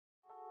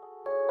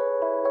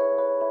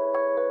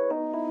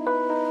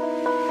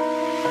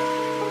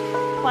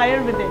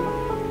fire within.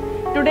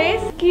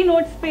 Today's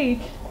keynote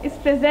speech is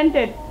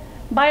presented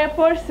by a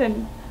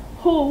person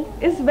who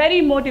is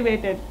very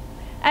motivated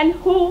and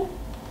who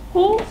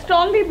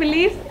strongly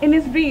believes in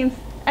his dreams,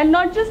 and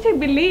not just he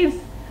believes,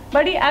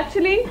 but he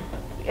actually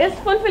is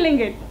fulfilling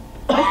it.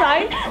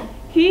 Besides,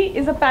 he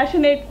is a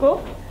passionate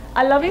cook,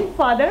 a loving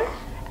father,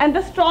 and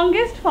the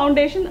strongest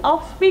foundation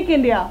of Speak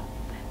India.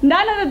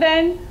 None other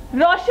than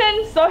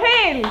Roshan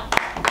Suhail.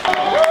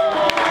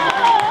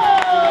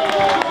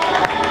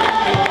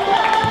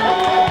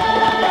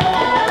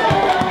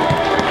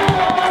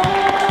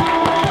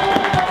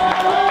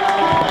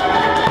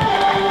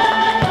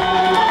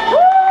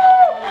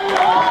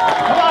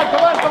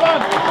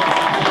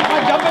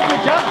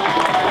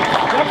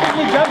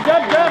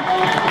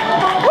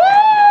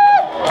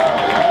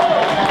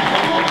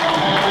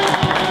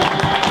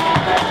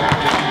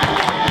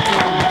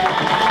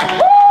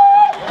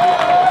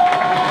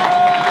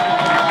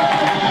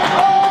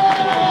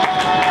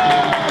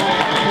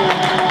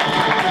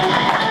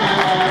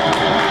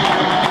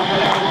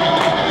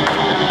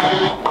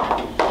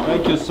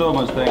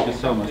 Thank you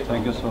so much,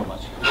 thank you so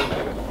much.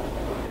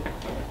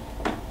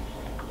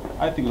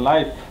 I think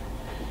life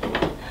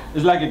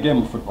is like a game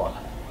of football.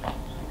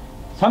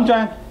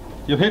 Sometimes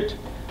you hit,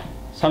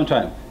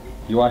 sometimes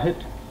you are hit.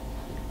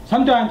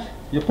 Sometimes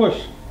you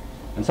push,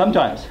 and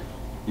sometimes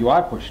you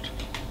are pushed.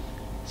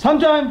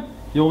 Sometimes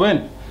you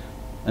win,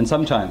 and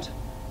sometimes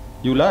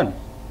you learn.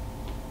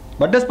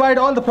 But despite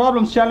all the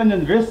problems, challenges,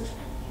 and risks,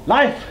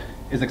 life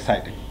is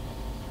exciting.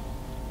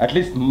 At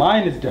least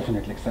mine is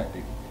definitely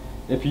exciting.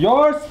 If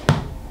yours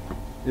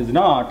is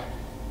not,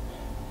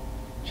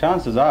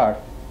 chances are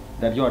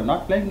that you are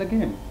not playing the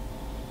game.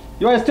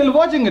 You are still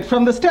watching it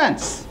from the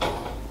stands.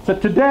 So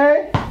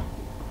today,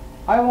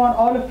 I want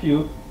all of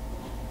you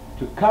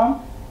to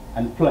come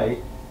and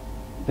play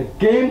the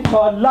game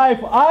called life.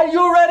 Are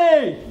you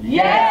ready?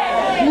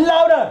 Yes!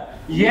 Louder!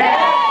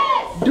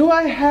 Yes! Do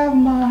I have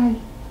my...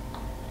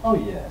 Oh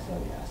yes, oh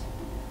yes.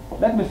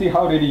 Let me see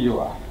how ready you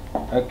are.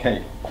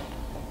 Okay.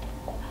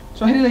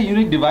 So here is a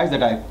unique device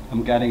that I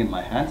am carrying in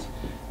my hands.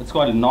 It's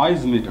called a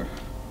noise meter,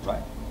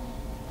 right?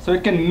 So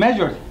it can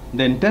measure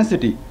the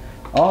intensity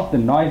of the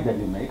noise that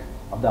you make,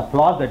 of the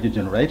applause that you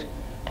generate,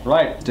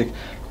 right?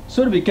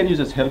 So can you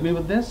just help me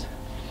with this?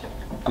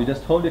 You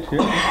just hold it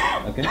here,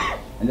 okay?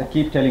 And just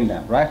keep telling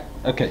them, right?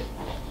 Okay.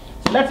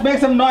 So let's make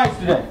some noise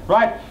today,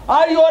 right?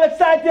 Are you all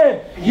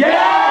excited?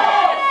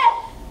 Yes!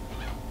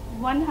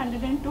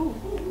 102.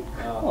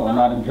 Oh,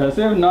 not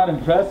impressive, not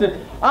impressive.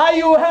 Are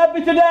you happy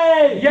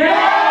today?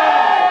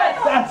 Yes!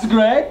 That's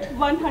great.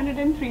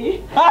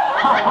 103.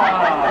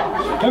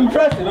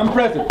 Impressive,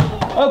 impressive.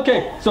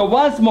 Okay, so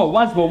once more.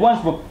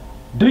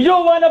 Do you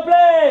want to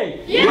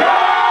play?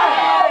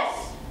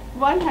 Yes!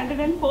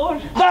 104.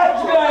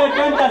 That's great,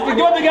 fantastic.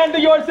 Give it again to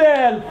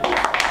yourself.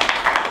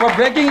 For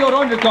breaking your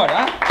own record,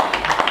 huh?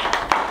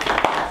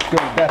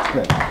 Good, that's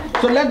great.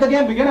 So let the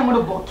game begin. I'm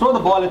going to throw the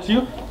ball at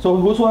you. So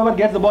whosoever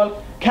gets the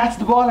ball, catch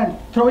the ball and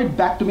throw it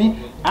back to me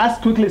as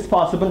quickly as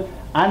possible.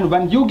 And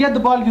when you get the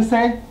ball, you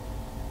say,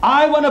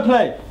 I want to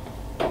play.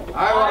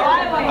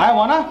 I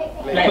want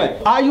to play.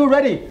 Are you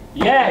ready?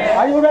 Yes!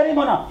 Are you ready,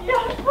 Mona? Yeah.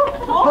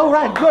 All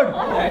right, good.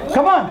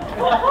 Come on.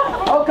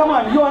 Oh, come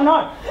on. You are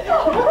not.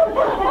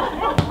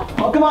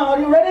 Oh, come on. Are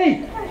you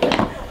ready?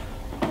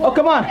 Oh,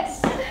 come on.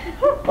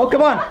 Oh,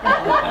 come on.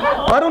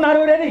 Arun, are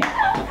you ready?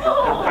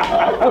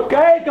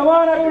 Okay, come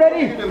on. Are you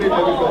ready?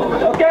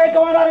 Okay,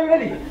 come on. Are you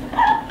ready?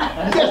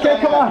 Okay,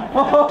 come on.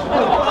 Oh.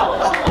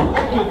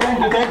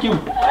 Thank you.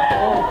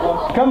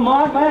 Come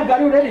on, man.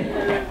 Are you ready?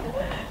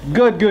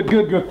 Good.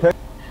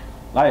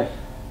 Life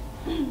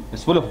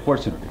is full of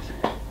opportunities.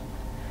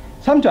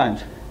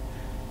 Sometimes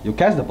you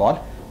catch the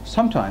ball,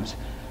 sometimes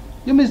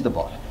you miss the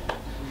ball.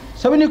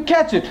 So when you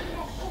catch it,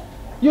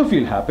 you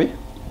feel happy.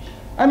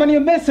 And when you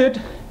miss it,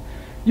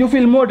 you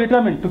feel more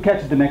determined to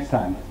catch it the next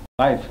time.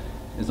 Life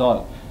is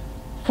all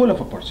full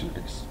of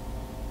opportunities.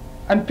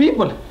 And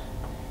people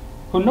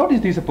who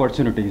notice these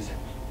opportunities,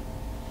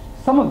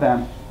 some of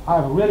them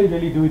are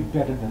really doing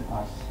better than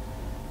us.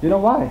 You know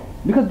why?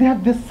 Because they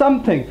have this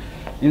something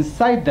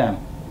inside them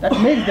that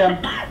makes them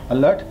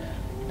alert,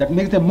 that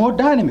makes them more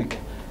dynamic,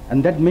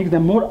 and that makes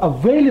them more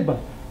available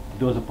to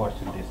those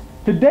opportunities.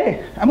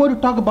 Today, I'm going to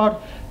talk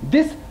about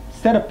this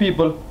set of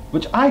people,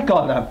 which I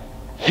call them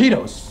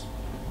heroes.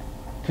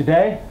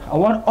 Today, I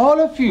want all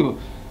of you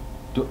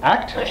to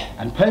act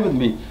and play with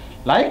me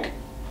like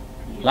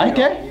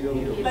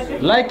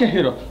a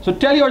hero. So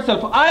tell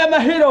yourself, I am a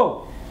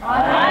hero.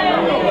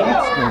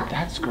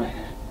 That's great.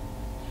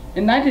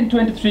 In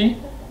 1923,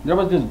 there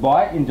was this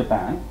boy in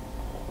Japan,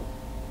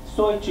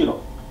 Soichiro.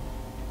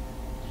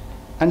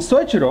 And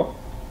Soichiro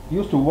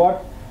used to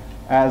work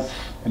as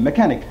a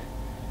mechanic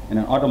in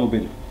an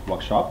automobile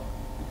workshop.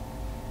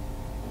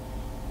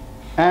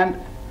 And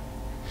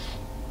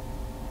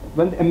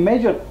when a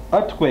major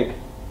earthquake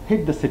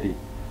hit the city,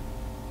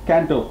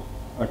 Kanto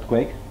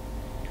earthquake,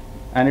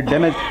 and it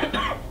damaged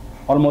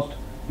almost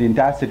the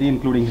entire city,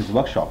 including his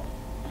workshop.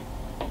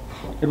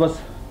 It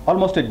was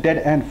almost a dead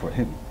end for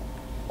him.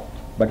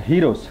 But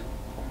heroes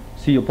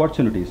see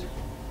opportunities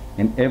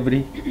in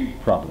every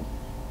problem.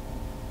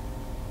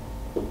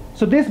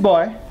 So this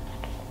boy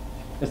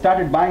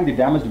started buying the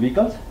damaged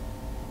vehicles,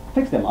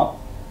 fixed them up,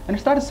 and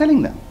started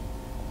selling them.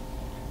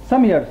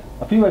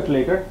 A few years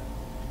later,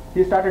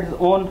 he started his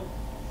own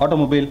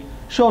automobile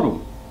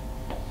showroom.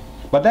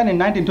 But then in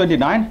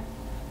 1929,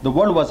 the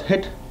world was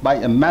hit by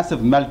a massive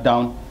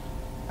meltdown,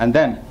 and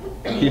then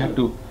he had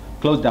to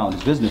close down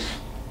his business.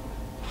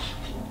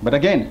 But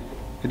again,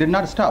 he did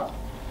not stop.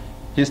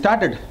 He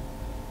started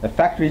a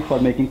factory for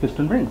making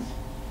piston rings.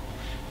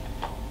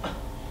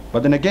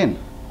 But then again,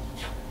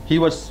 he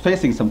was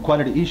facing some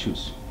quality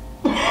issues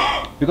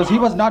because he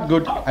was not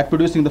good at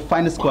producing the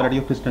finest quality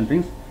of piston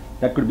rings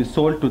that could be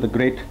sold to the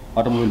great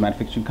automobile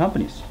manufacturing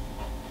companies.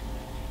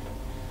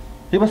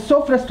 He was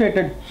so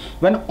frustrated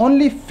when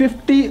only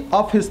 50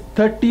 of his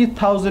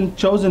 30,000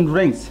 chosen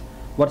rings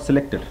were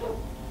selected.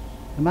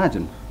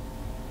 Imagine.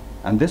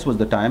 And this was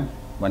the time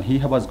when he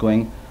was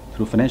going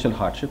through financial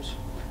hardships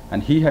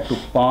and he had to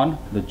pawn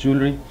the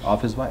jewelry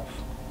of his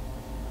wife.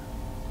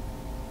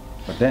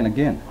 But then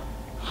again,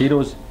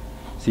 heroes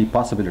see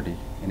possibility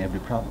in every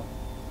problem.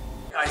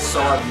 I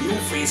saw a new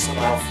face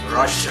of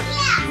Roshan.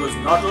 He was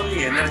not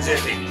only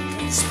energetic,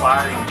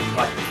 inspiring,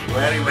 but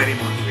very, very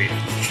motivating.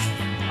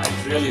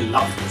 I really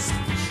loved this.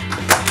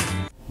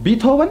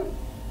 Beethoven?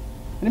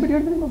 Anybody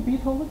heard the name of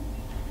Beethoven?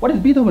 What is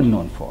Beethoven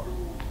known for?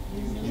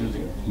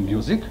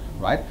 Music,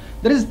 right?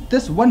 There is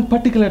this one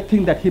particular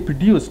thing that he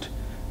produced.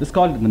 It's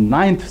called the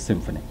Ninth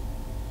Symphony.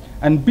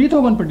 And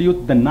Beethoven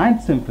produced the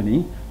Ninth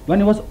Symphony when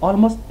he was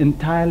almost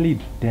entirely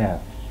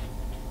deaf.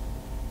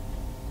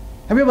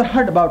 Have you ever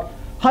heard about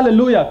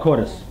Hallelujah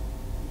chorus?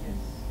 Yes.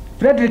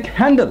 Friedrich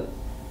Handel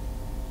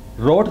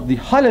wrote the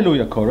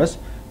Hallelujah chorus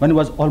when he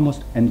was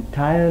almost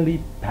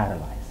entirely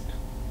paralyzed.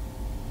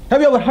 Have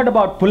you ever heard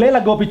about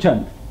Pulela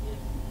Gopichand?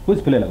 Who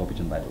is Pulela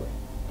Gopichand, by the way?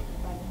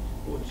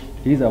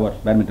 He's our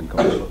badminton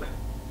coach.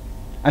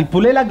 And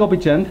Pulela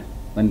Gopichand,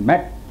 when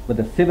met with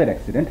a severe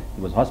accident,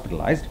 he was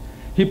hospitalized.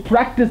 He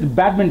practiced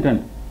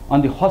badminton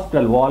on the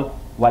hospital wall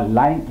while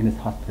lying in his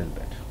hospital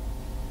bed,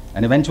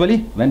 and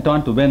eventually went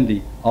on to win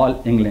the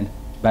All England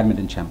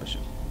Badminton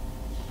Championship.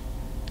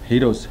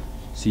 Heroes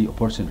see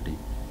opportunity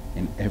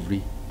in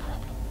every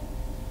problem,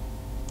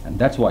 and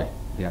that's why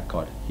they are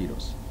called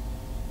heroes.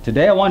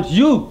 Today I want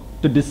you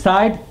to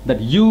decide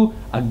that you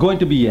are going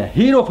to be a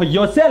hero for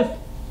yourself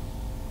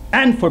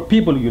and for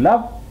people you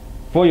love,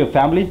 for your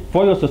family,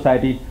 for your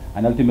society,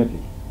 and ultimately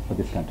for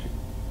this country.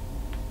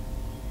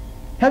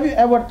 Have you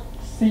ever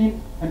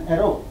seen an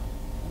arrow?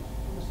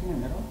 Ever seen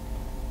an arrow?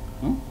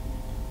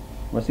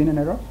 Ever seen an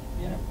arrow?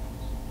 Yeah.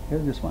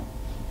 Here's this one.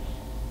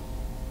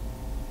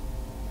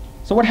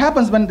 So what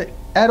happens when the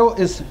arrow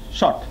is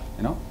shot?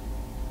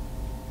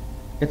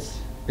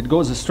 It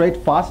goes straight,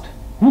 fast,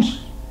 whoosh,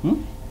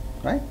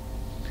 right?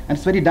 And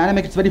it's very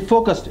dynamic. It's very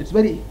focused. It's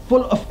very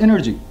full of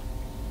energy,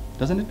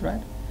 doesn't it?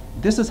 Right?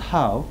 This is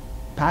how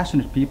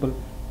passionate people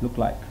look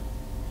like.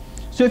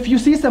 So if you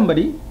see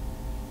somebody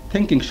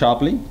thinking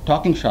sharply,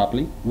 talking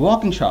sharply,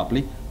 walking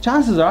sharply,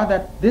 chances are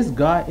that this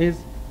guy is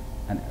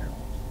an arrow.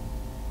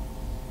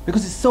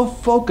 Because he's so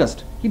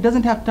focused. He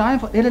doesn't have time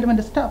for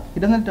irrelevant stuff. He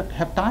doesn't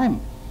have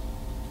time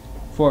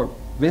for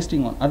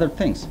wasting on other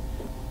things.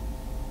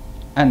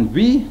 And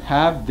we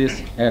have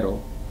this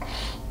arrow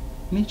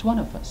in each one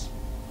of us.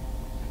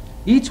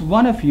 Each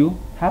one of you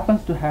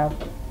happens to have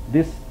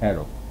this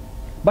arrow.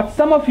 But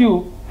some of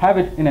you have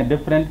it in a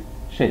different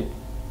shape.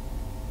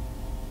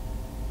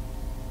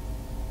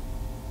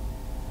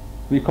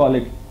 We call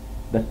it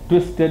the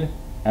twisted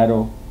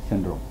arrow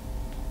syndrome.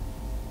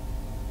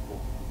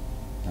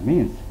 That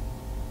means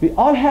we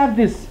all have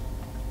this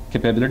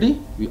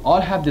capability, we all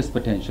have this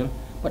potential,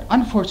 but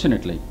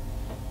unfortunately,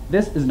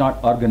 this is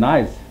not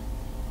organized.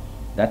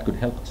 That could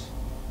help us.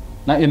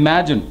 Now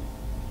imagine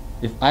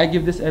if I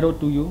give this arrow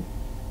to you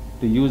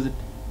to use it.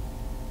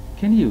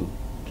 Can you?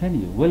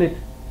 Will it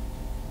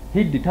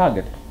hit the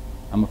target?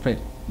 I'm afraid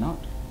not.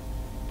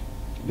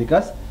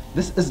 Because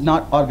this is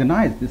not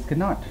organized. This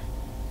cannot.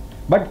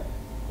 But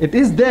it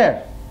is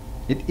there.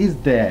 It is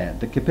there.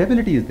 The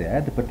capability is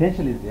there. The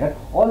potential is there.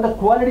 All the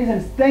qualities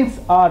and strengths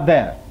are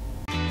there.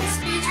 The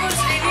speech was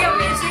really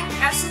amazing.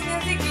 As soon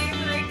as he came,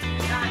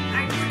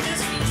 I could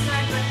just feel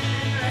that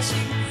adrenaline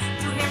rushing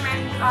to him,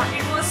 and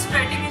it was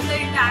spreading in the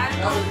entire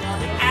room,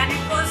 and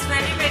it was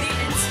very, very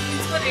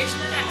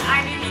inspirational, and I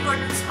really got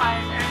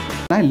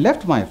inspired. I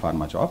left my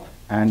pharma job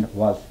and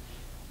was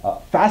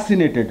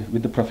fascinated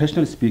with the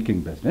professional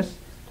speaking business.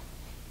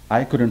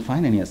 I couldn't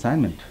find any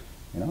assignment,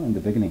 in the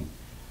beginning,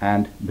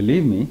 and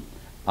believe me,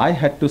 I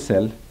had to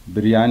sell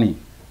biryani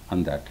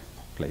on that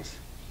place,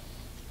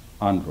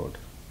 on road.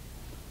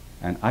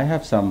 And I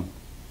have some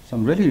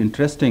really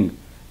interesting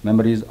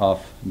memories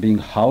of being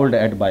howled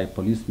at by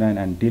policemen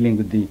and dealing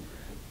with the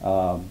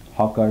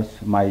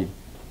hawkers, my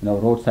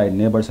roadside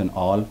neighbors and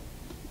all.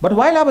 But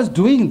while I was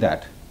doing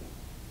that,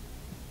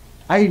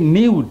 I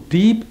knew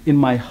deep in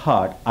my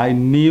heart, I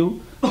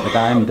knew that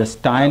I am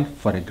destined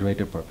for a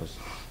greater purpose.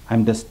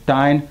 I'm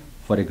destined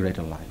for a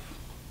greater life.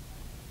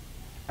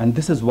 And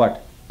this is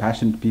what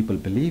passionate people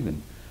believe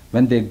in.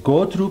 When they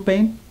go through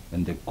pain,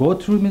 when they go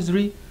through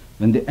misery,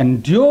 when they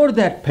endure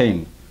that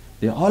pain,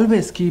 they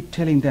always keep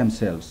telling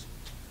themselves,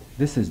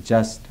 this is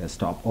just a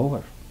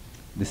stopover.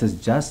 This is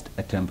just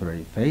a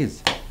temporary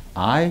phase.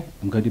 I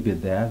am going to be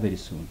there very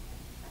soon.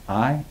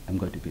 I am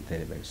going to be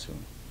there very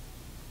soon.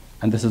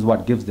 And this is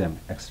what gives them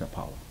extra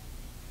power.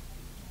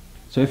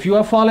 So if you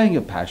are following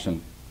your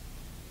passion,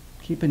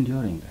 keep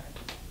enduring that.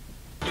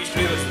 Speech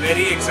today was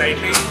very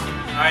exciting.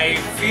 I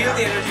feel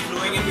the energy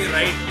flowing in me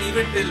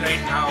even till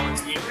right now.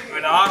 It's been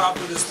an hour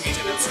after this speech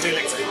and I'm still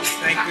excited.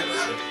 Thank you,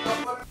 Roshan.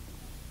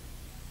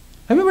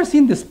 Have you ever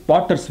seen this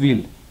potter's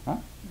wheel? Huh?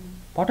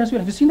 Potter's wheel.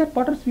 Have you seen that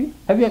potter's wheel?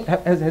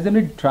 Has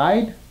anybody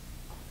tried?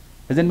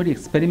 Has anybody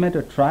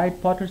experimented or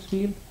tried potter's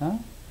wheel? Huh?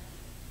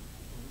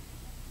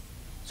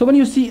 So when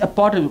you see a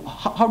potter,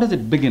 how does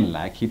it begin?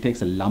 Like he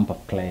takes a lump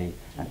of clay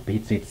and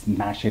beats it,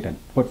 smash it, and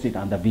puts it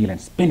on the wheel and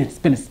spin it,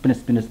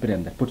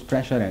 and that puts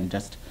pressure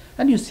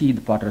and you see the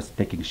potter's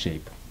taking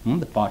shape.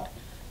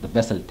 The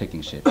vessel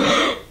taking shape.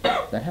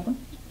 That happens?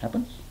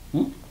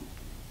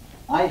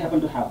 I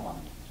happen to have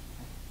one.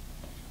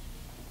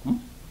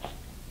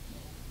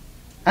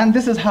 And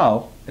this is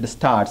how it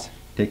starts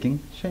taking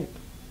shape.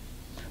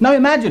 Now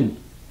imagine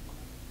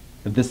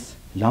if this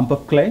lump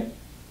of clay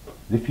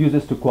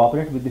refuses to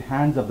cooperate with the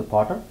hands of the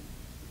potter,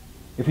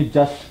 if it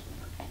just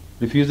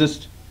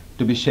refuses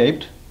to be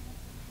shaped,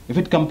 if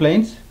it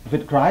complains, if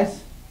it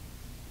cries,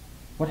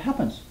 what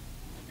happens?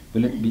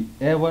 Will it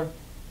ever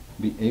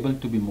be able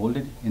to be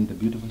molded in the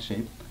beautiful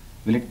shape?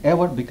 Will it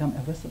ever become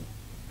a vessel?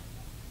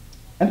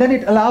 And then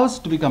it allows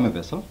to become a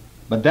vessel,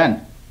 but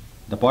then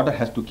the potter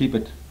has to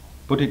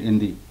put it in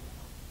the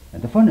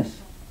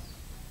furnace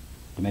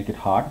to make it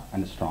hard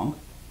and strong.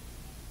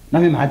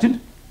 Now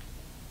imagine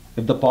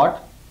if the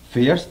pot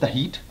fears the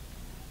heat,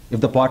 if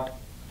the pot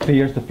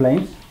fears the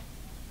flames,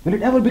 will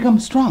it ever become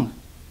strong?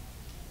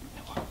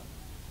 Never.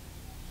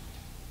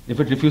 If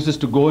it refuses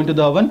to go into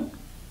the oven,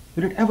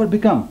 will it ever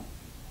become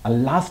a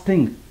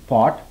lasting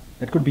pot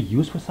that could be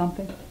used for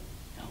something?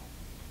 No.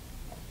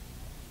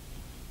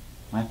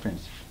 My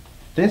friends,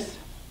 this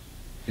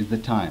is the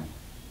time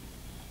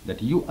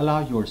that you allow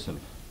yourself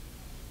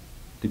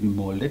to be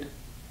molded,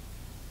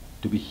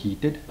 to be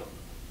heated,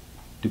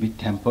 to be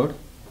tempered,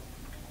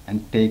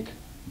 and take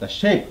the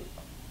shape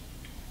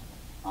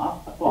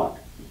of a pot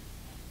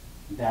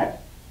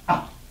that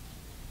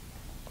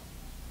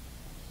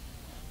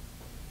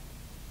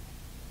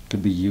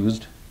could be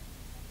used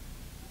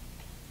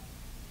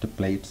to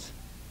place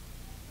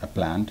a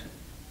plant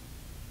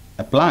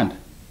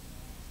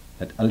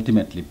that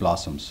ultimately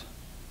blossoms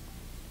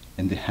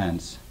in the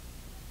hands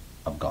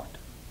of God.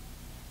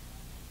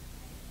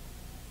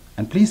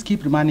 And please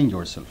keep reminding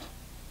yourself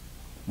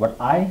what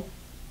I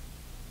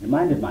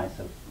reminded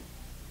myself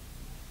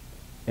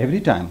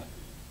every time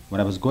when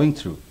I was going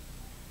through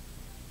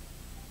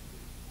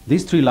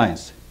these 3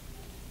 lines.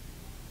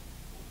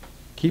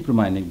 Keep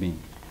reminding me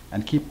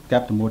and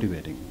kept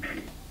motivating me.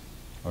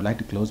 I would like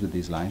to close with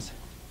these lines.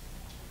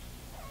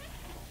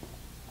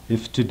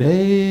 If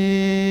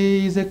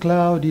today is a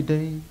cloudy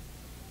day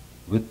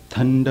with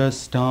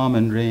thunderstorm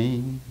and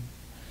rain,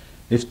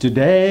 if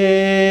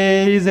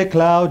today is a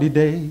cloudy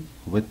day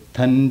with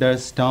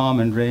thunderstorm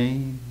and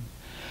rain,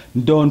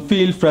 don't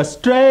feel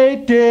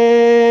frustrated,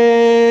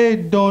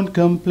 don't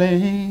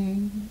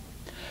complain.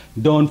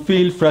 Don't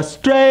feel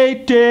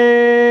frustrated,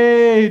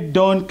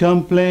 don't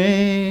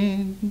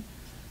complain,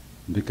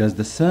 because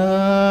the sun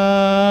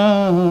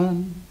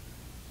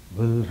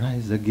will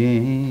rise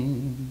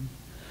again.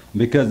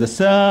 Because the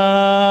sun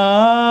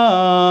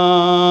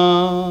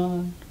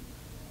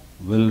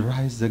will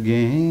rise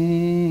again.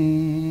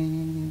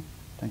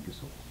 Thank you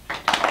so much.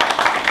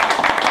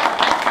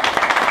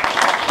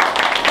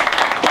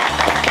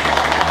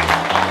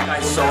 I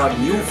saw a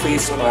new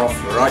face of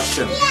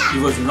Roshan. He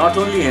was not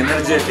only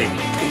energetic,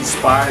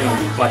 inspiring,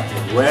 but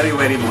very,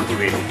 very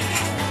motivating.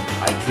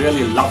 I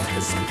really loved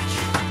his speech.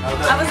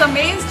 I was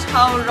amazed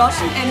how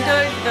Roshan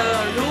entered the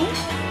room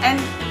and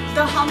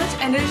how much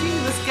energy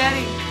he was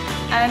carrying.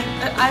 And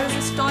I was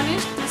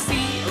astonished to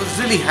see. I was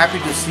really happy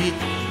to see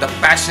the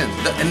passion,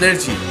 the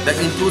energy, the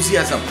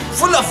enthusiasm,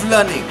 full of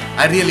learning.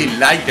 I really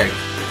liked it.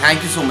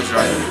 Thank you so much,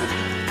 Roshan.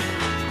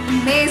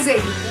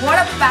 Amazing. What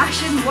a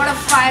passion, what a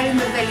fire in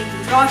the belly.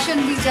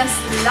 Roshan, we just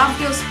loved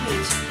your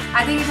speech.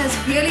 I think it has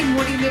really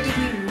motivated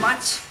me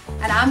much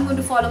and I'm going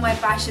to follow my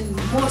passion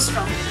more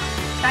strongly now.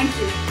 Thank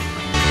you.